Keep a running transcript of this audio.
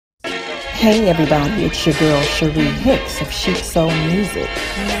Hey everybody, it's your girl Cherie Hicks of Chic Soul Music.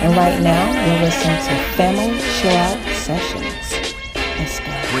 And right now, you're listening to Family ChillOut Sessions. Let's go.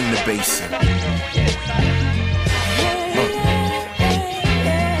 Bring the bass in.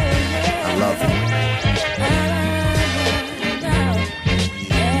 I love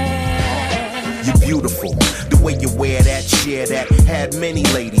it. You're beautiful. The way you wear that, share that, had many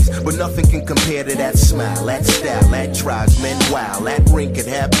ladies, but nothing can compare to that smile, that style, that drives men wild. That ring could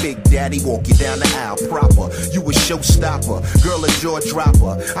have Big Daddy walk you down the aisle proper. You a showstopper, girl a jaw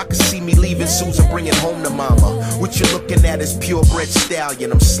dropper. I could see me leaving Susan, bringing home to mama. What you're looking at is purebred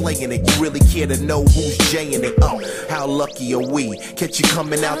stallion. I'm slaying it. You really care to know who's jaying it? Oh, how lucky are we? Catch you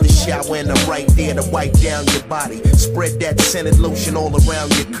coming out the shower and I'm right there to wipe down your body. Spread that scented lotion all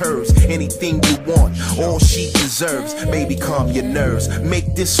around your curves. Anything you want, all she deserves. Baby, calm your nerves,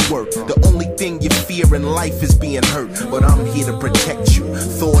 make this work. The only thing you fear in life is being hurt, but I'm here to protect you.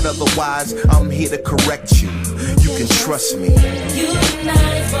 Thought otherwise, I'm here to correct you. You can trust me. You and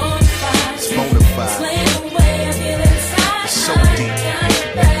I is bona fide. It's bona fide. Explain the way I feel inside. It's so deep.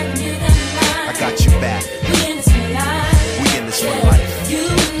 I got your back. We in this for life. We in this for life. You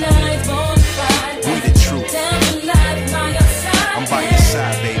and I is bona fide. We the truth. Down for life, by your side. I'm by your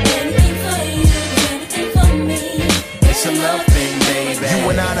side, baby. Anything for you, anything for me. It's a love thing, baby. You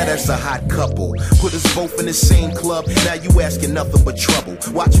and I, that's a hot couple. Put us both in the same club. Now you asking nothing but trouble.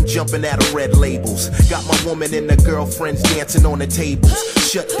 Watch them jumping out of red labels. Got my woman and the girlfriends dancing on the tables.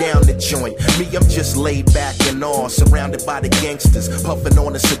 Shut down the joint. Me, I'm just laid back and all, surrounded by the gangsters, puffing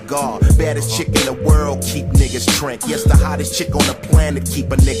on a cigar. Baddest chick in the world, keep niggas trank. Yes, the hottest chick on the planet,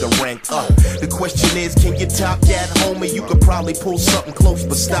 keep a nigga ranked up. The question is, can you top that, homie? You could probably pull something close,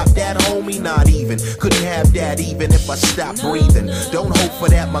 but stop that, homie? Not even. Couldn't have that even if I stopped breathing. Don't hope for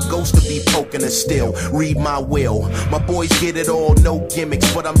that, my ghost to be poking us still. Read my will. My boys get it all, no gimmicks,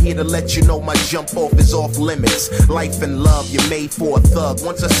 but I'm here to let you know my jump off is off limits. Life and love, you're made for a thug.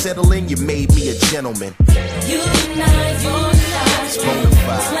 Once I settle in, you made me a gentleman. You and I is bona fide. It's bona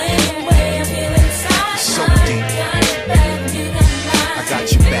fide. Explain the way I feel inside. It's so deep. I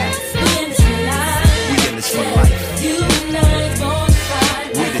got your back. We in this for life. We in this for life. You and I is bona fide.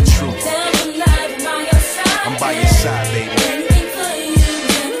 We the truth. Down for life, by your side. I'm by your side, baby. Anything for you,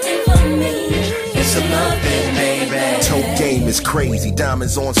 anything for me. It's a love thing, baby. Toe game is crazy.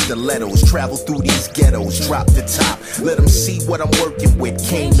 Diamonds on stilettos. Travel through these ghettos. Drop the top. Let them see what I'm working with.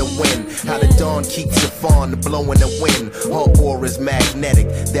 Came to win. How the dawn keeps the fawn blowing the wind. Her aura is magnetic.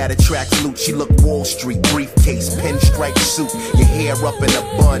 That attracts loot. She look Wall Street. Briefcase. Pinstripe suit. Your hair up in a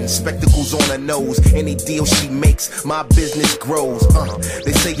bun. Spectacles on her nose. Any deal she makes, my business grows.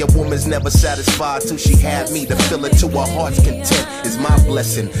 They say a woman's never satisfied till she had me. To fill it to her heart's content is my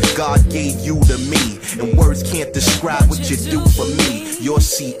blessing. God gave you to me. And words can't describe what you do for me. Your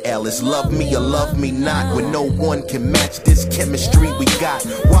CL is love me or love me not. When no one can match this chemistry we got.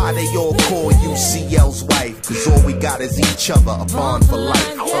 Why they all call you CL's wife? Cause all we got is each other, a bond for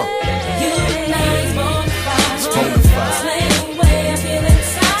life. You and I is bona fide. It's bona fide. Explain the way I feel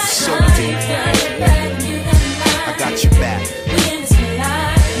inside. It's so deep. I got your back. We in this for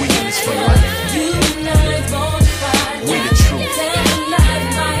life. We in this for life. You and I is bona fide. We the truth. Down for life,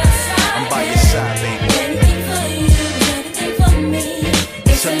 by your side. I'm by your side, baby. Anything for you, anything for me.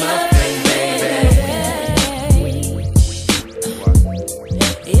 It's a love thing, baby.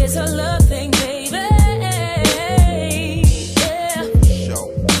 It's a love thing, baby. Yeah. Show.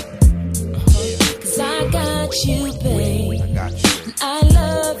 'Cause I got you, babe. I got you. I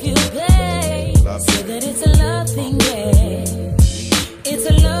love you, babe. Love Say you. that it's a love thing, yeah. It's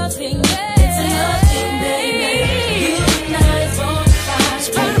a love thing, yeah. It's a love thing, baby. You and I is bona fide. It's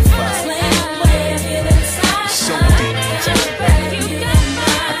bona fide. Explain the way I feel inside. So deep. You got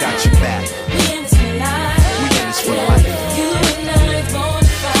mine. I got your back. We in this for life. We in this for life. You and I is bona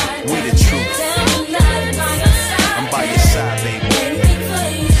fide. We the truth. Down for life, by your side. I'm by your side, baby. Anything for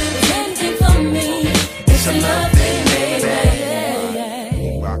you, anything for me. It's a love thing, baby.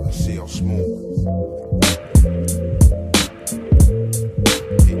 Yeah. Rock and seal smooth.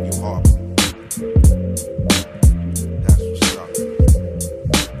 Hitting you hard. That's what's up.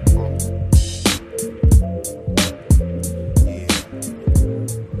 Yeah.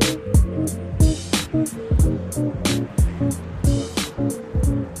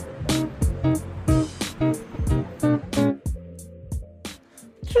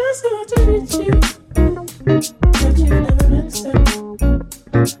 Try so hard to reach you, but you never answer.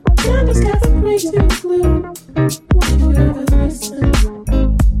 Time just got some way too blue. Won't you ever listen?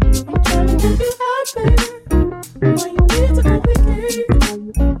 I'm trying to make it happen. Why you need to complicate?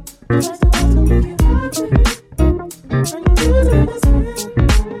 Try so hard to make it happen. When you do it,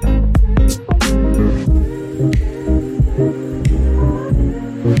 it's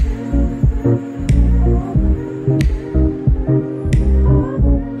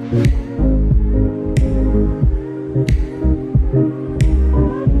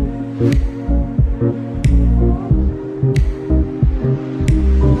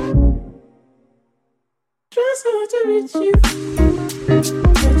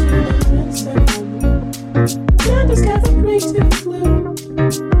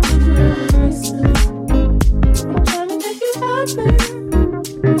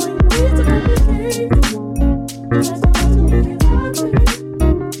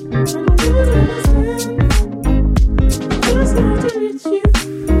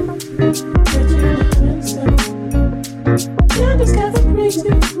Thank you.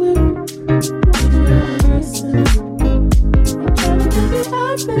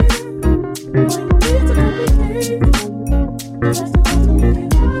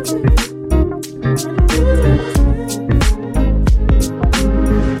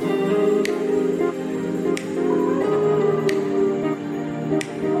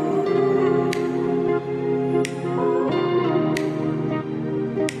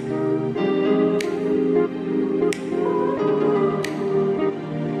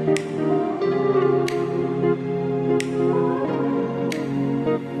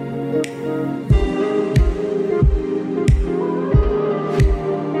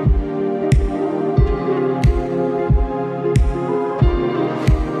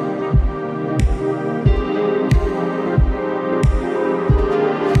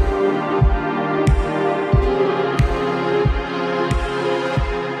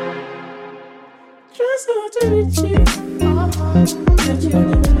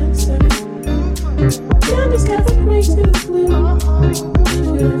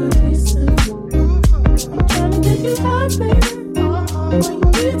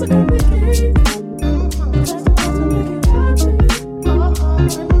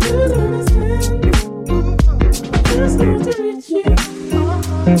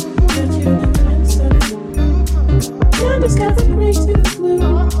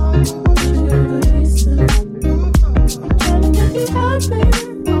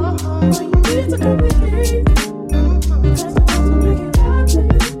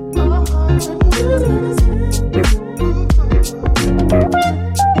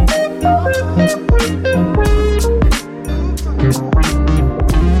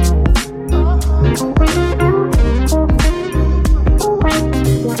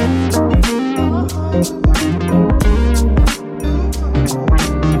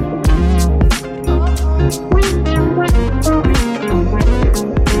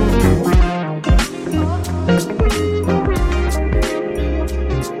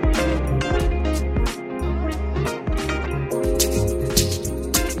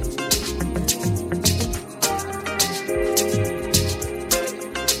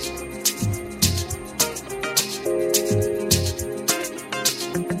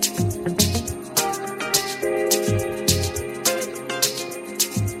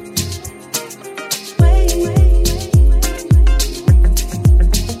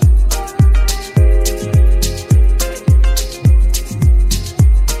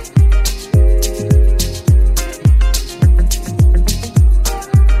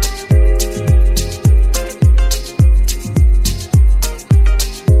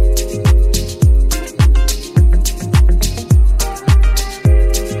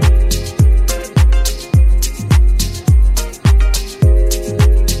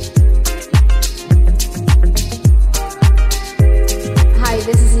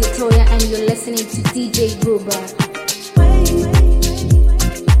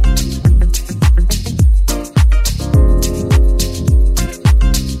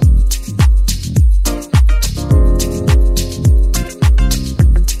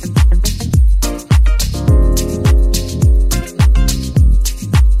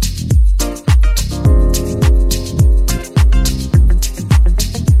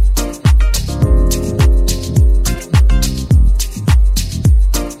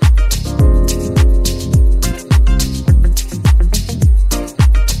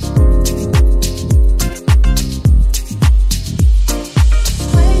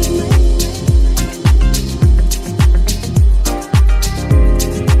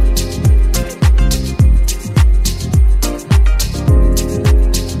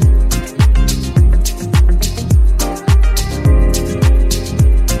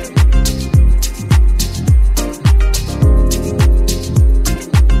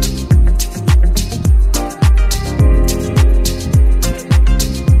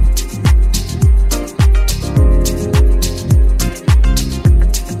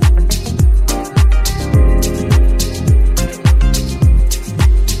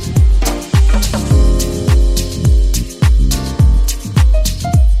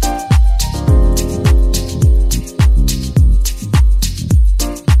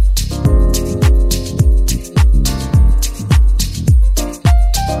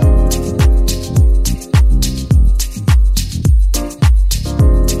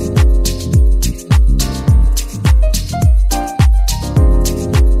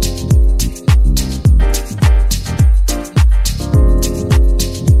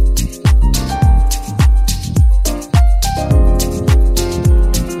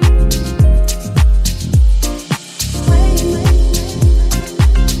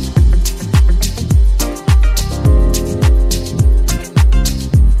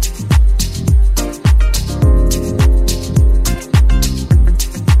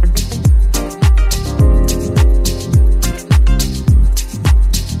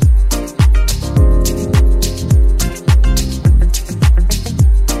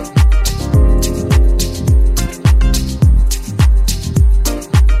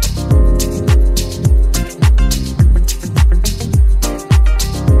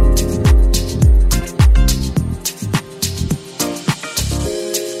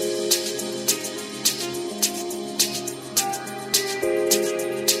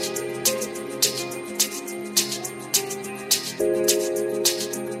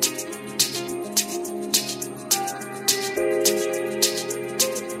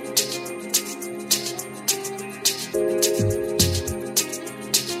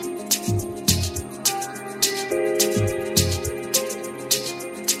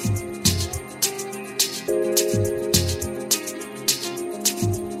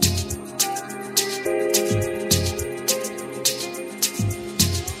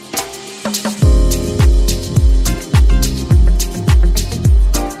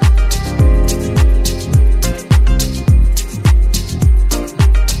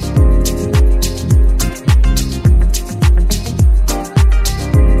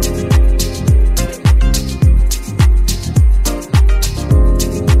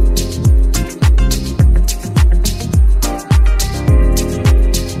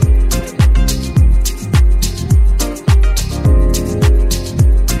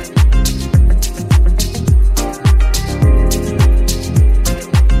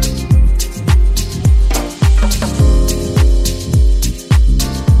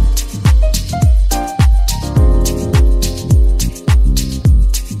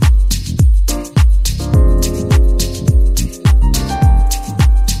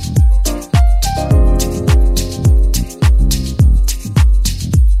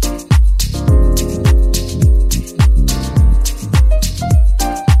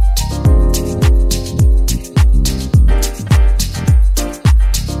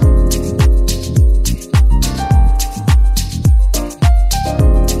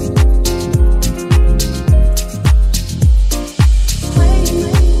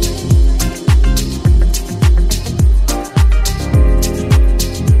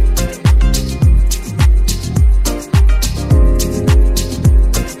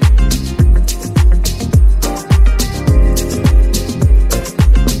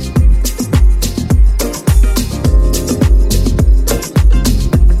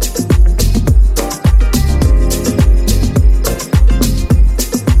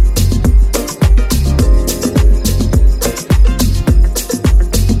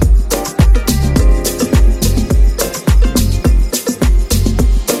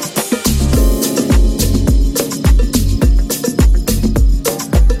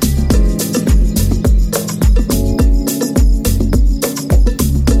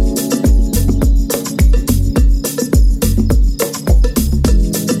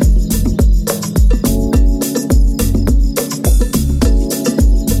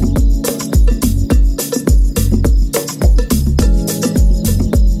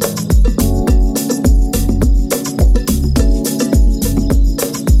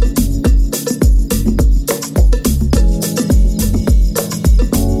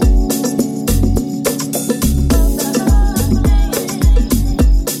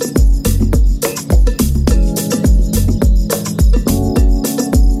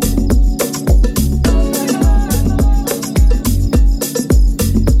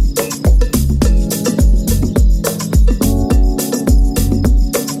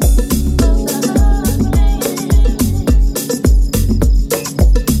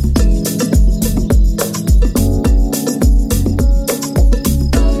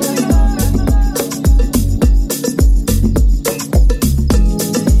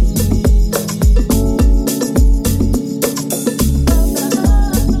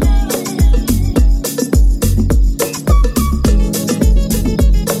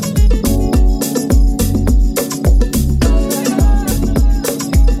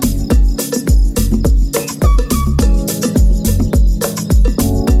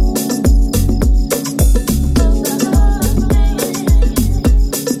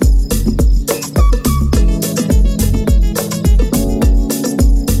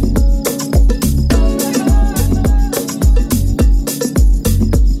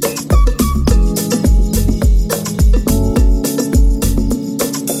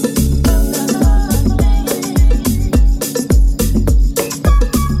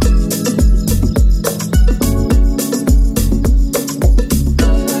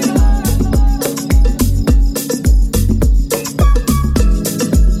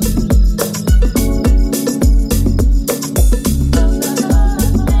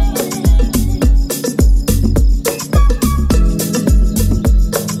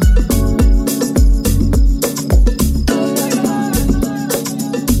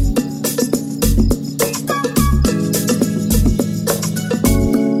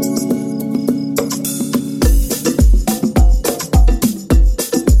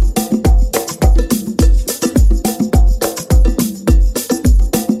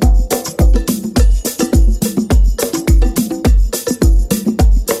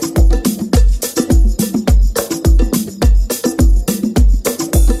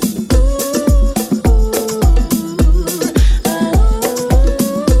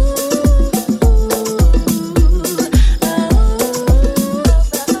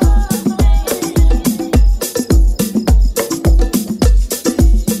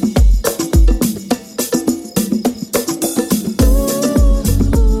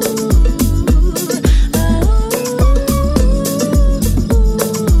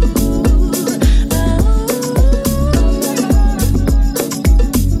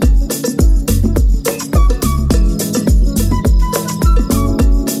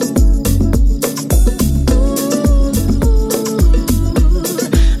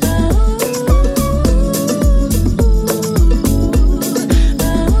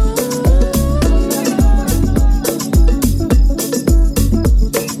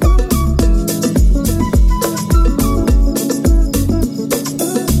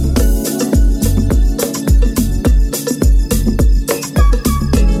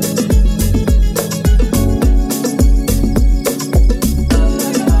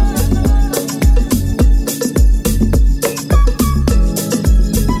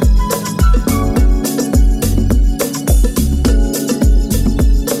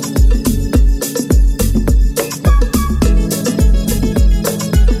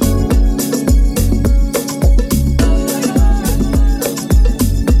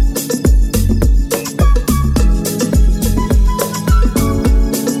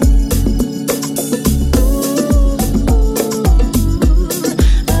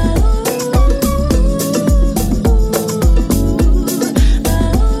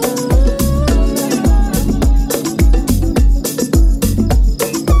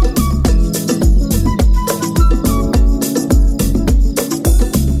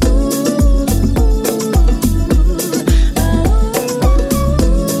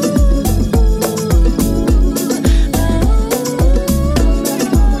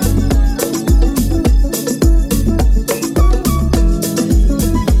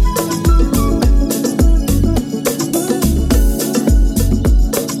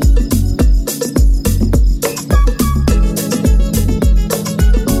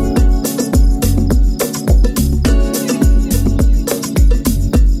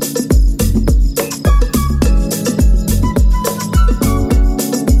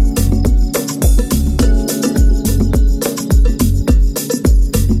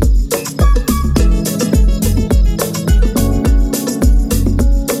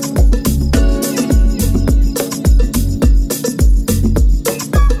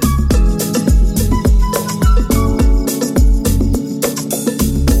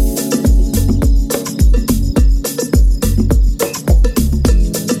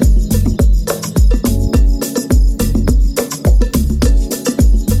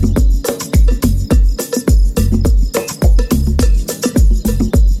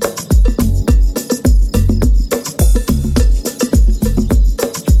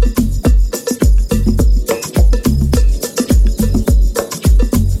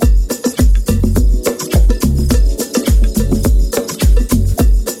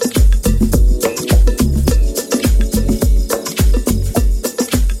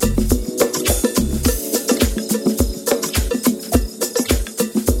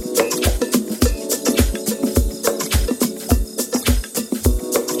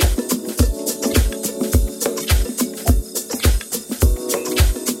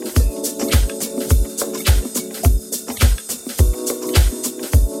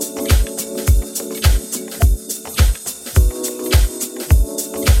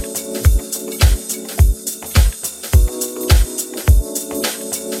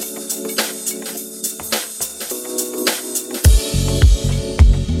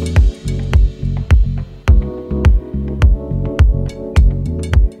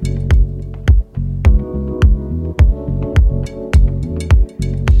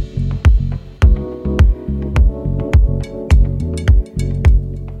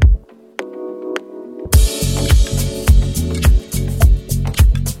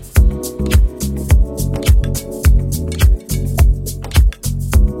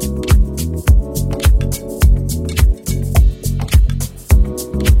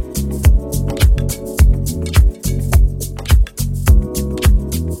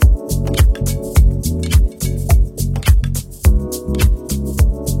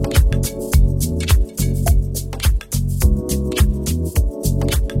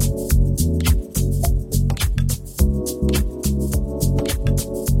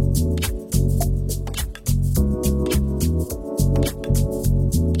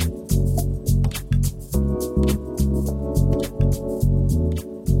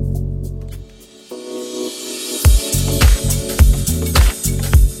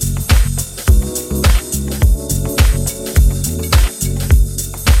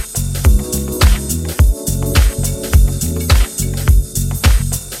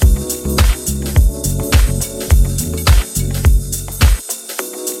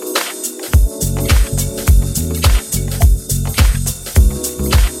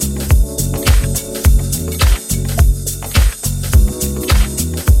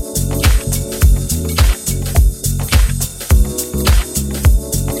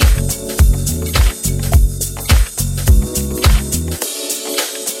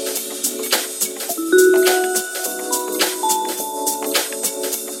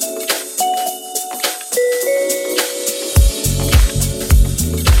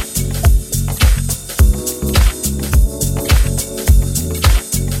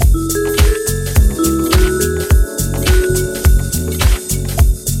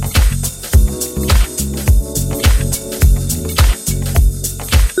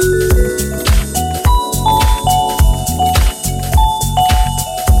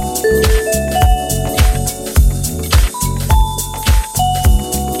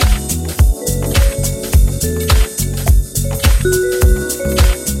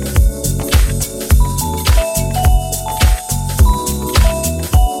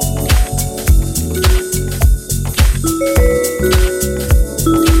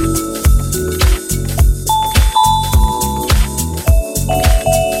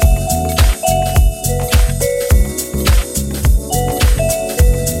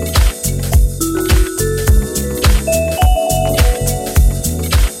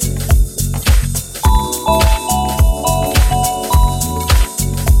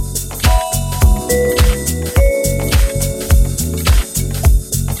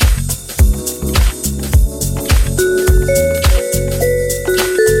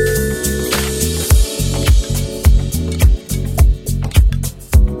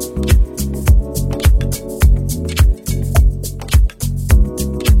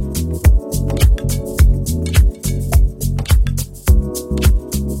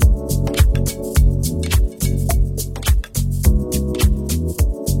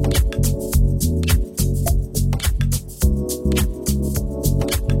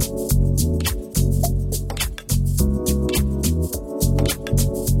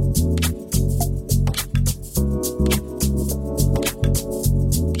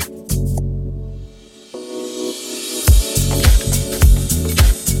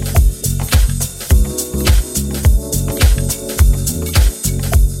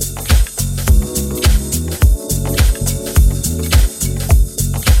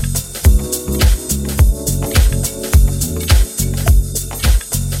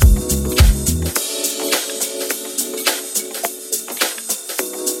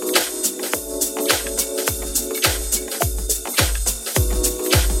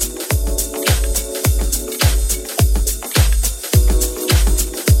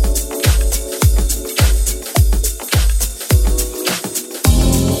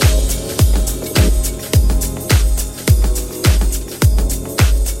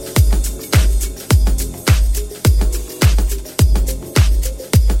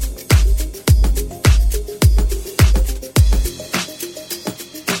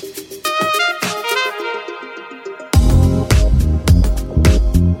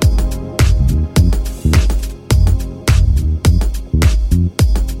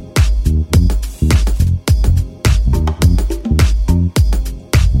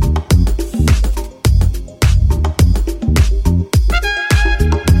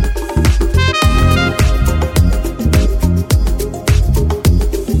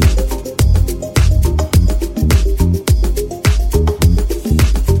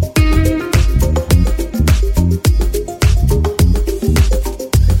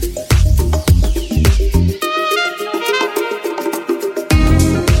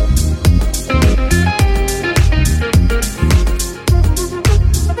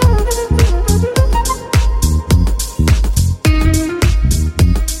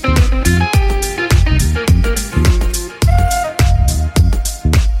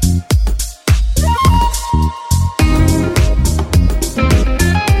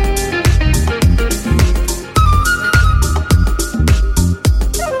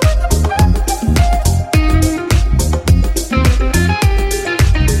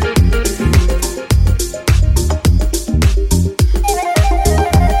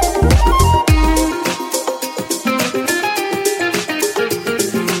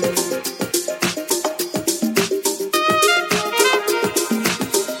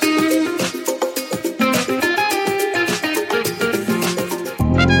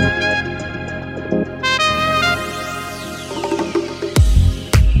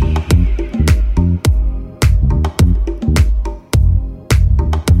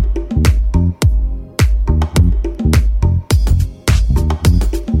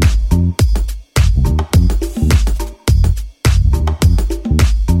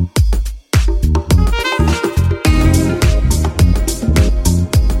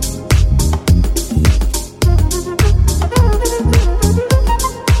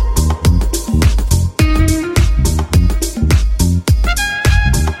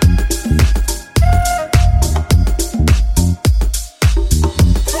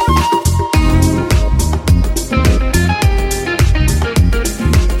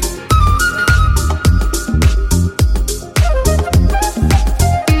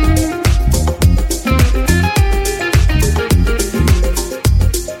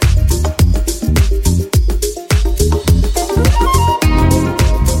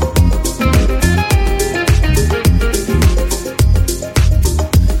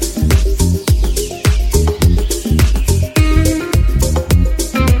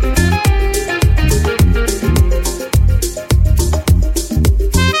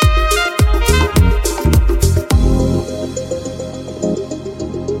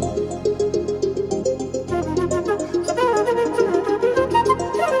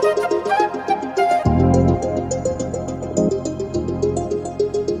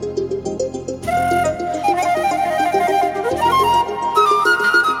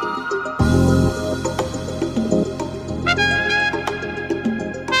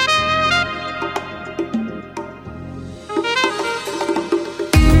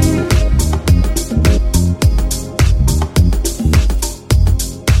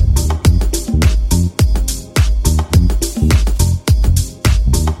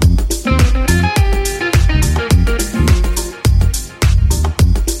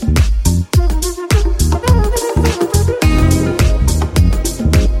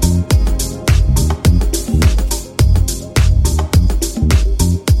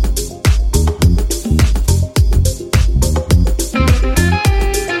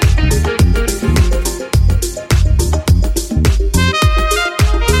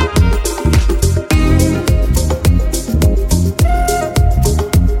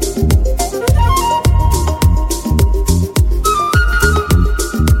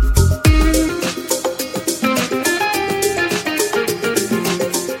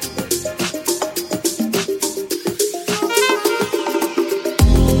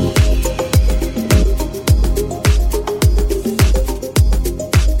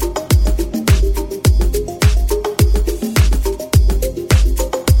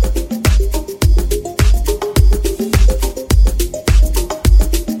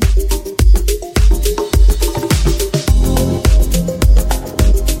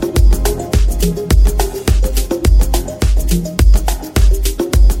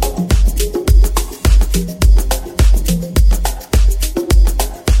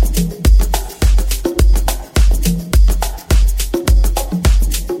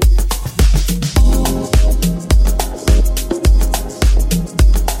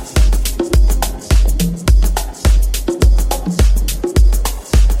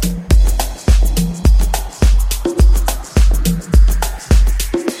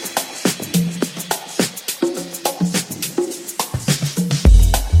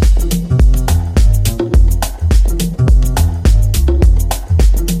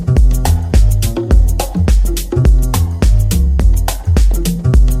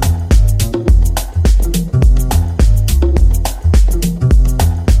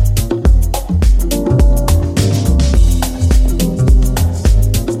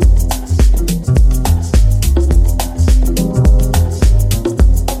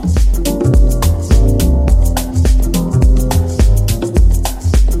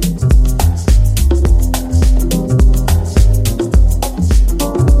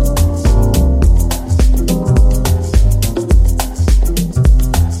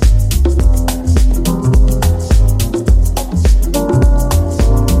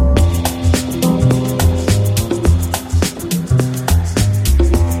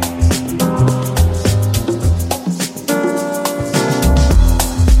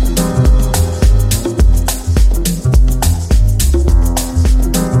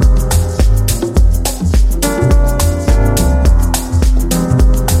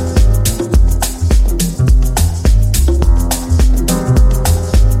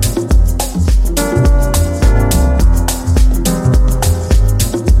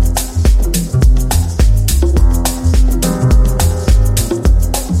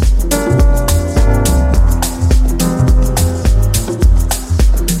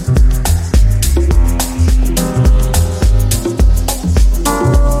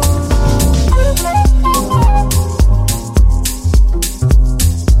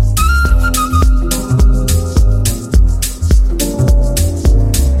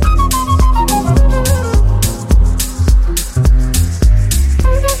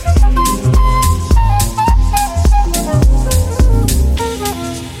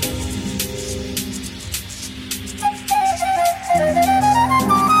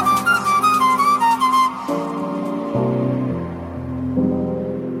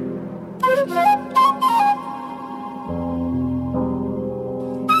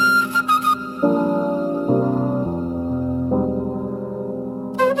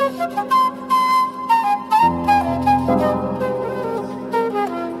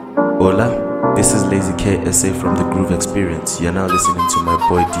 Hola, this is Lazy KSA from the Groove Experience. You're now listening to my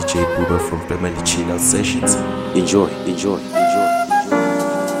boy DJ Buubar from Family ChillOut Sessions. Enjoy, enjoy, enjoy.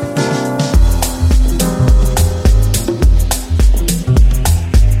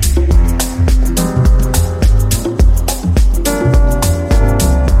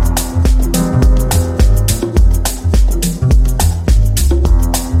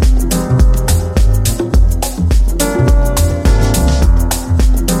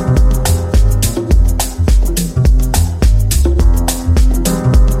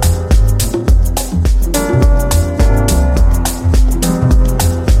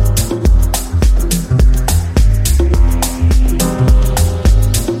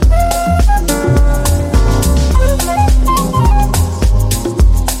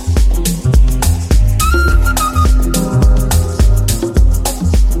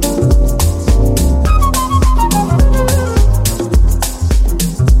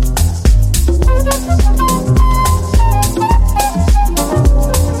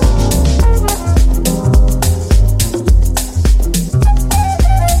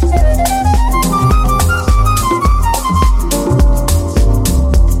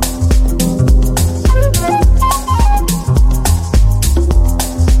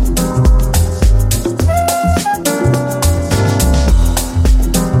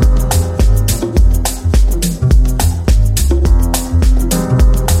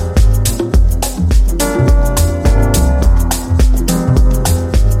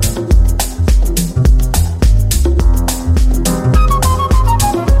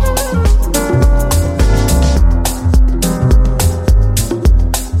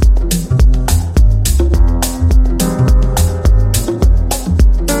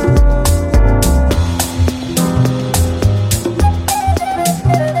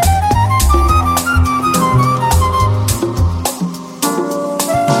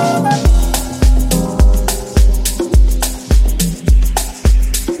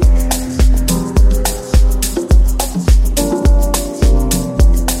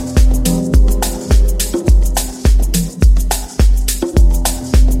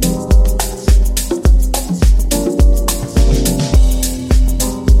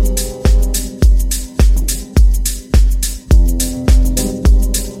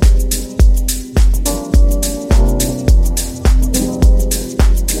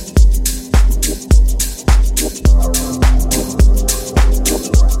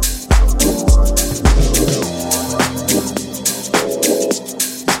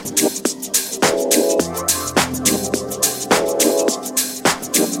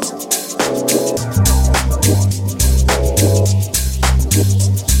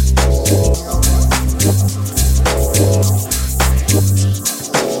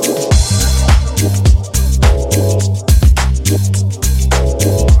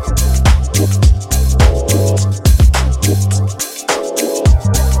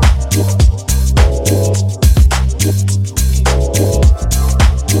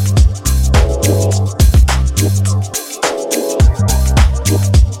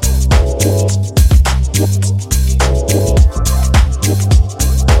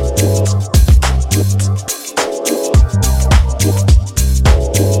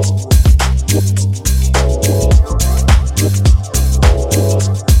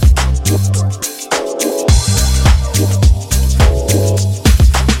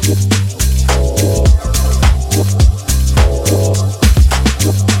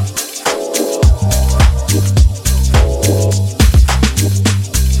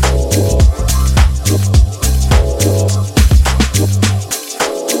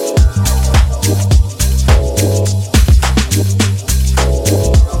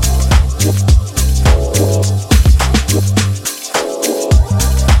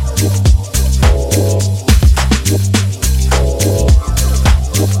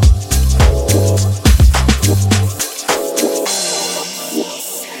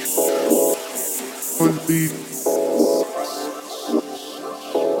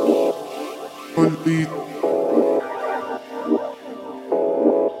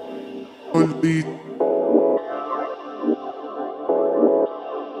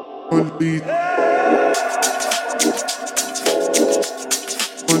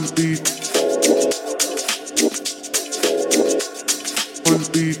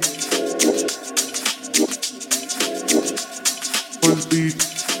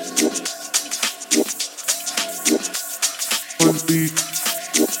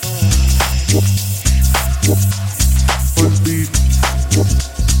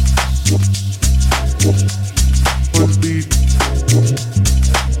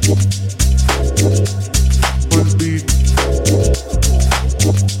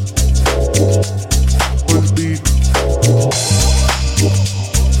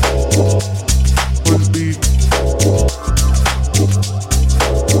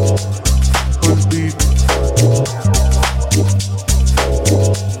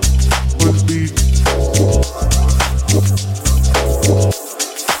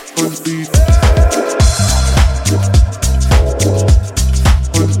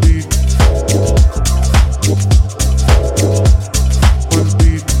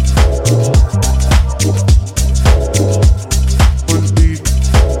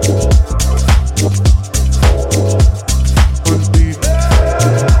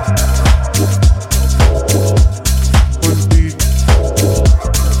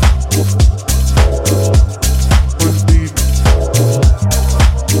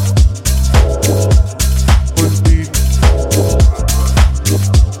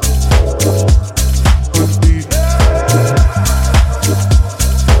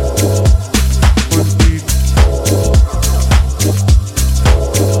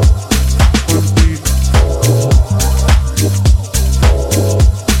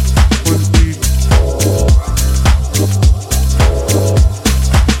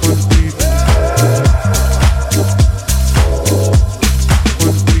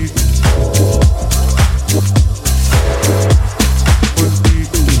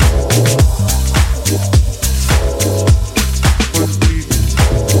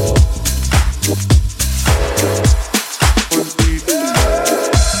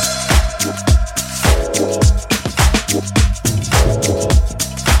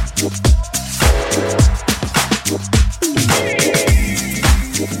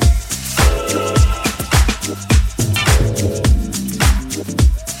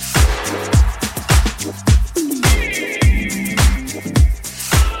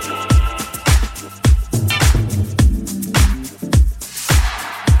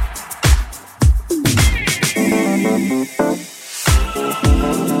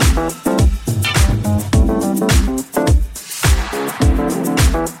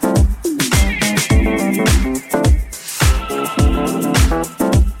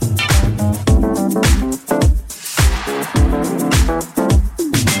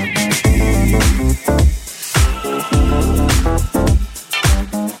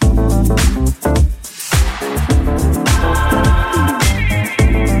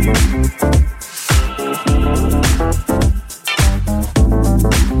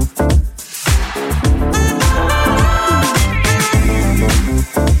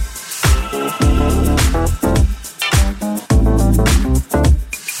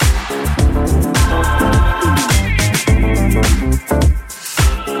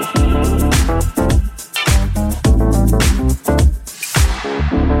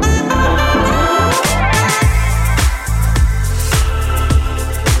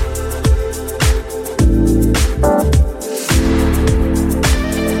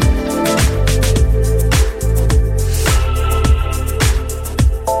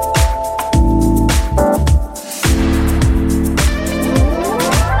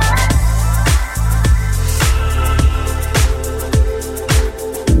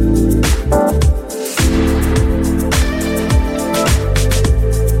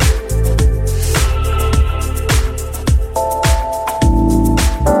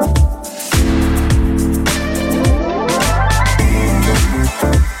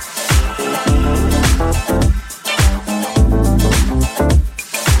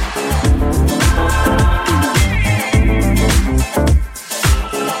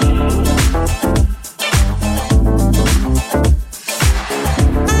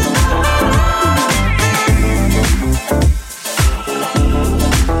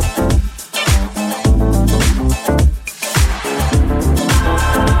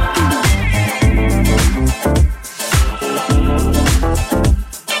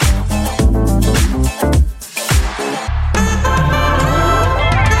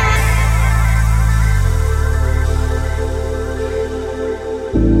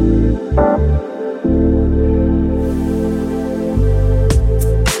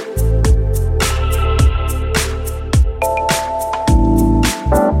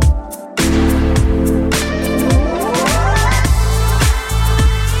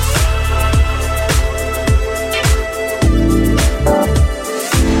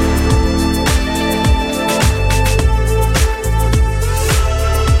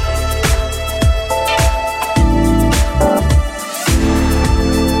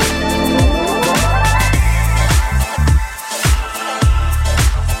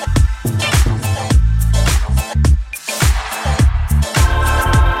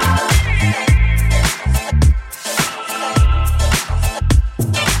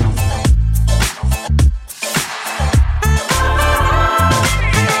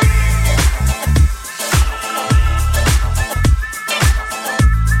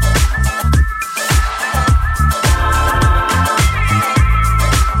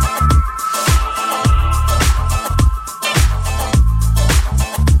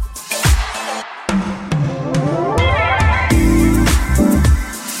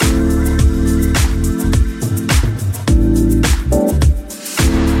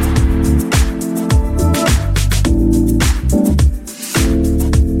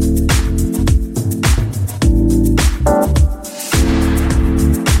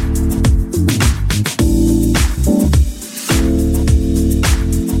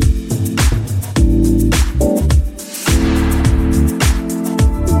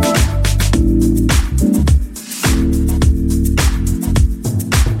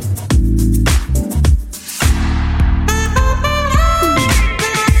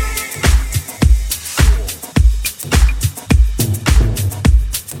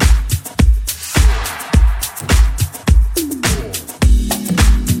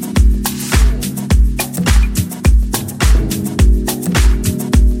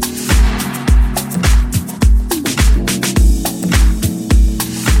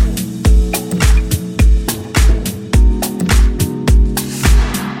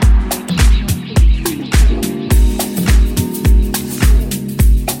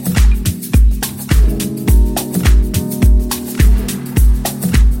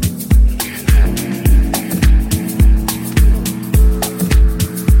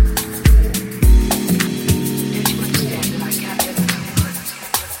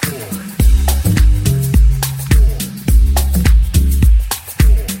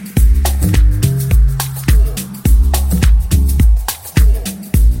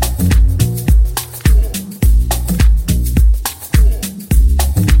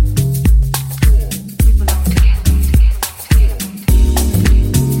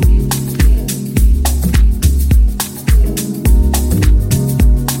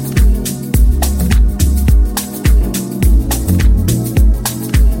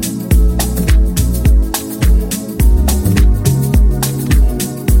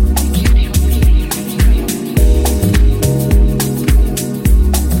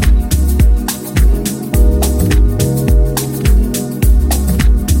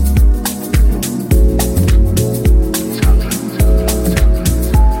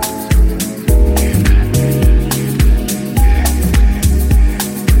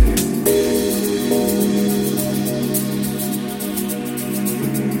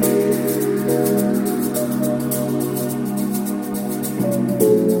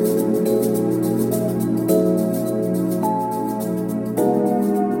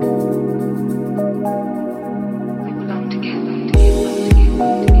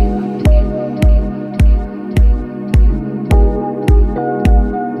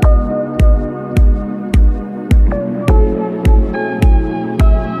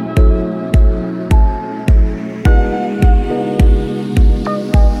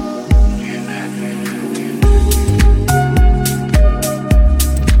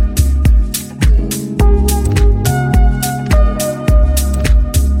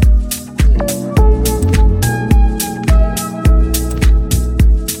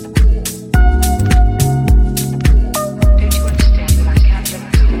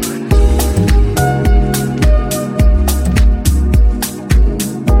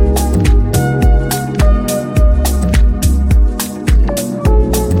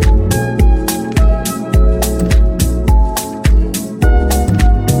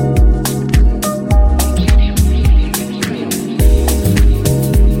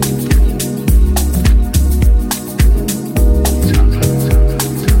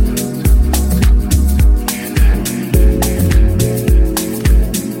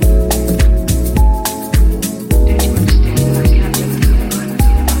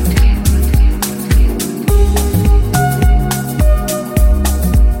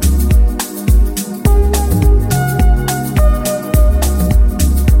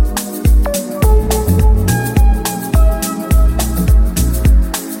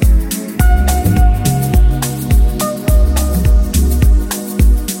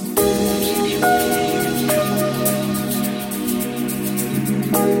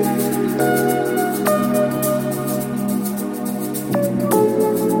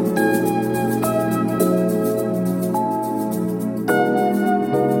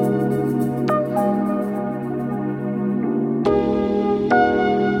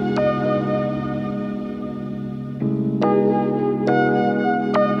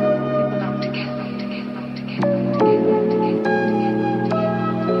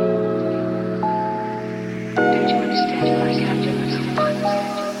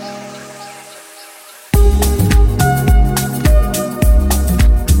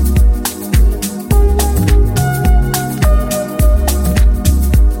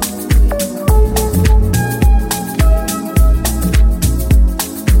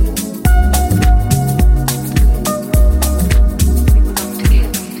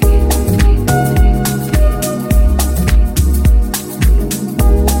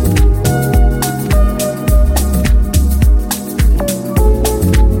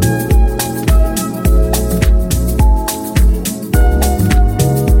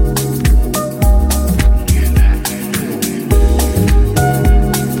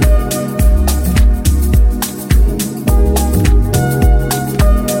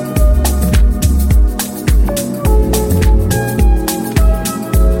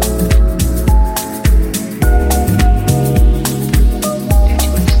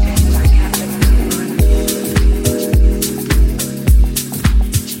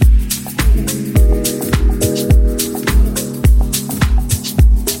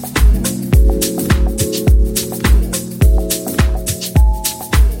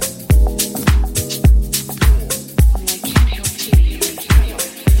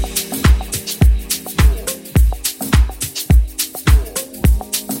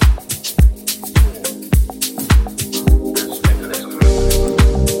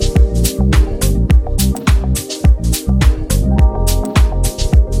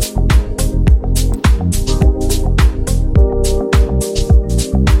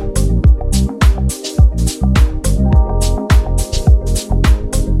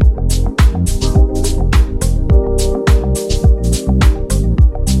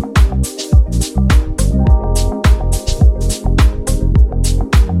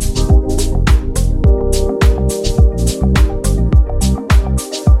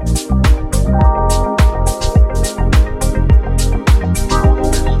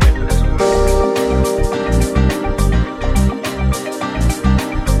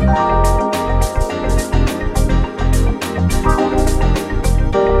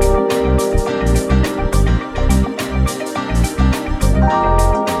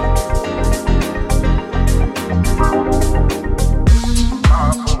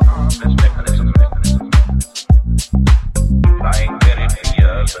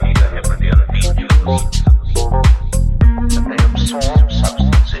 every day on the beat.